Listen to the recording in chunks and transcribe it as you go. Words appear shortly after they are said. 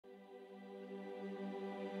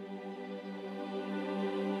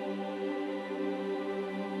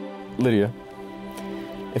Lydia,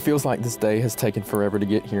 it feels like this day has taken forever to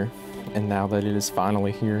get here, and now that it is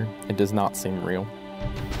finally here, it does not seem real.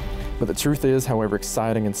 But the truth is, however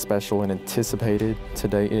exciting and special and anticipated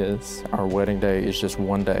today is, our wedding day is just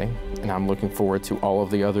one day, and I'm looking forward to all of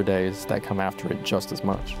the other days that come after it just as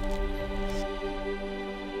much.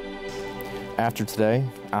 After today,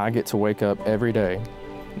 I get to wake up every day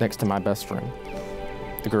next to my best friend,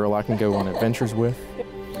 the girl I can go on adventures with,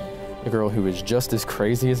 the girl who is just as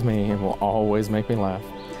crazy as me and will always make me laugh,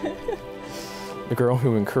 the girl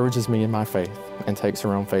who encourages me in my faith and takes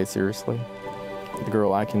her own faith seriously, the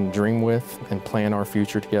girl I can dream with and plan our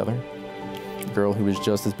future together, the girl who is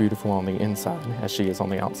just as beautiful on the inside as she is on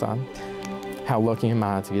the outside. How lucky am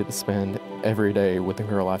I to get to spend every day with the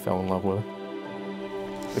girl I fell in love with.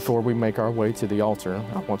 Before we make our way to the altar,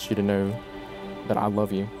 I want you to know that I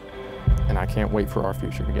love you, and I can't wait for our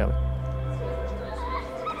future together.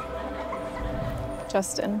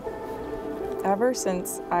 Justin, ever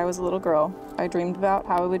since I was a little girl, I dreamed about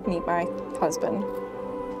how I would meet my husband.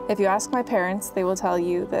 If you ask my parents, they will tell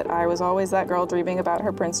you that I was always that girl dreaming about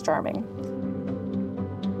her Prince Charming.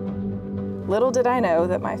 Little did I know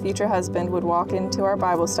that my future husband would walk into our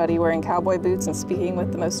Bible study wearing cowboy boots and speaking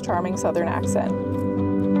with the most charming Southern accent.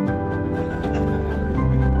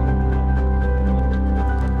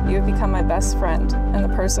 You have become my best friend and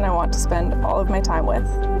the person I want to spend all of my time with.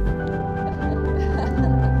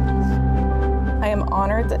 I am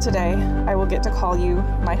honored that today I will get to call you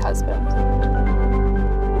my husband.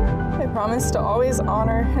 I promise to always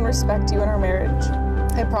honor and respect you in our marriage.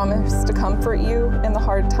 I promise to comfort you in the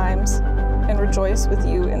hard times and rejoice with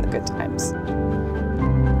you in the good times.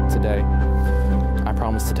 Today, I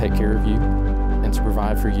promise to take care of you and to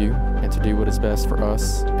provide for you and to do what is best for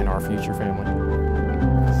us and our future family.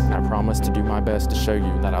 I promise to do my best to show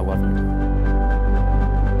you that I love you.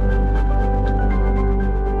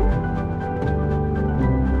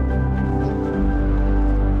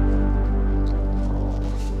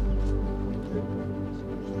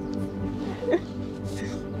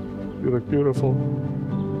 You look beautiful.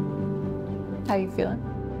 How you feeling?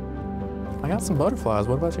 I got some butterflies.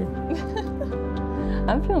 What about you?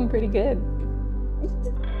 I'm feeling pretty good.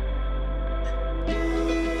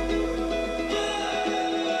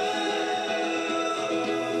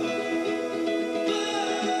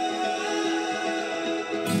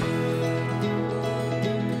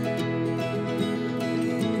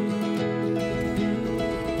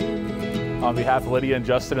 On behalf of Lydia and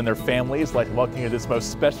Justin and their families, I'd like to welcome you to this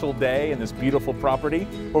most special day in this beautiful property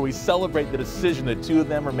where we celebrate the decision the two of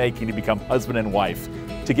them are making to become husband and wife,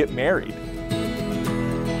 to get married.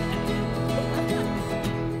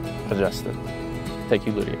 I, Justin, take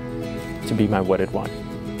you, Lydia, to be my wedded wife.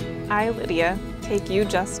 I, Lydia, take you,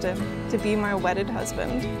 Justin, to be my wedded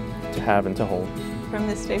husband. To have and to hold. From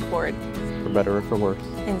this day forward. For better or for worse.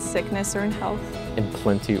 In sickness or in health. In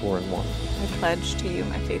plenty or in want. I pledge to you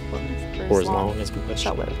my faithfulness for as long as we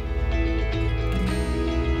shall live.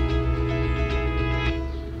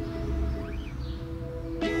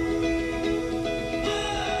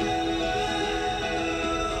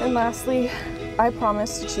 And lastly, I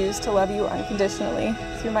promise to choose to love you unconditionally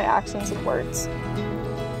through my actions and words.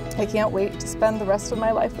 I can't wait to spend the rest of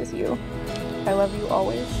my life with you. I love you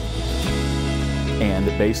always. And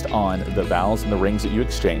based on the vows and the rings that you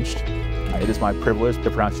exchanged, it is my privilege to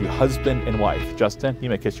pronounce you husband and wife. Justin, you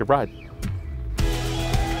may kiss your bride.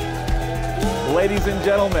 Ladies and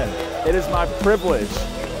gentlemen, it is my privilege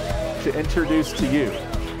to introduce to you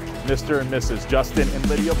Mr. and Mrs. Justin and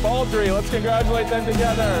Lydia Baldry. Let's congratulate them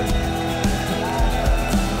together.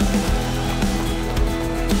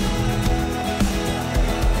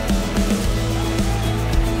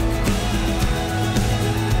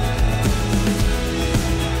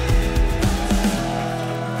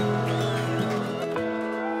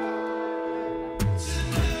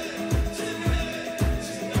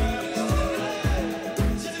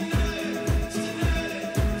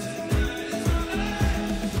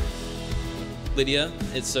 Lydia,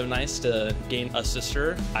 it's so nice to gain a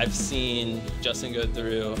sister. I've seen Justin go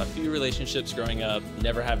through a few relationships growing up.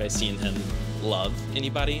 Never have I seen him love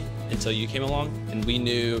anybody until you came along, and we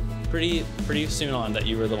knew pretty soon on that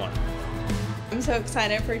you were the one. I'm so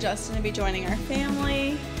excited for Justin to be joining our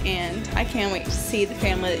family, and I can't wait to see the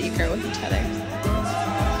family that you grow with each other.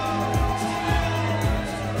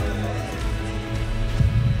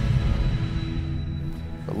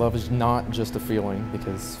 But love is not just a feeling,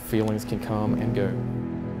 because feelings can come and go.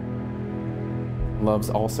 Love's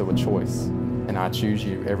also a choice, and I choose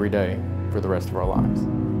you every day for the rest of our lives.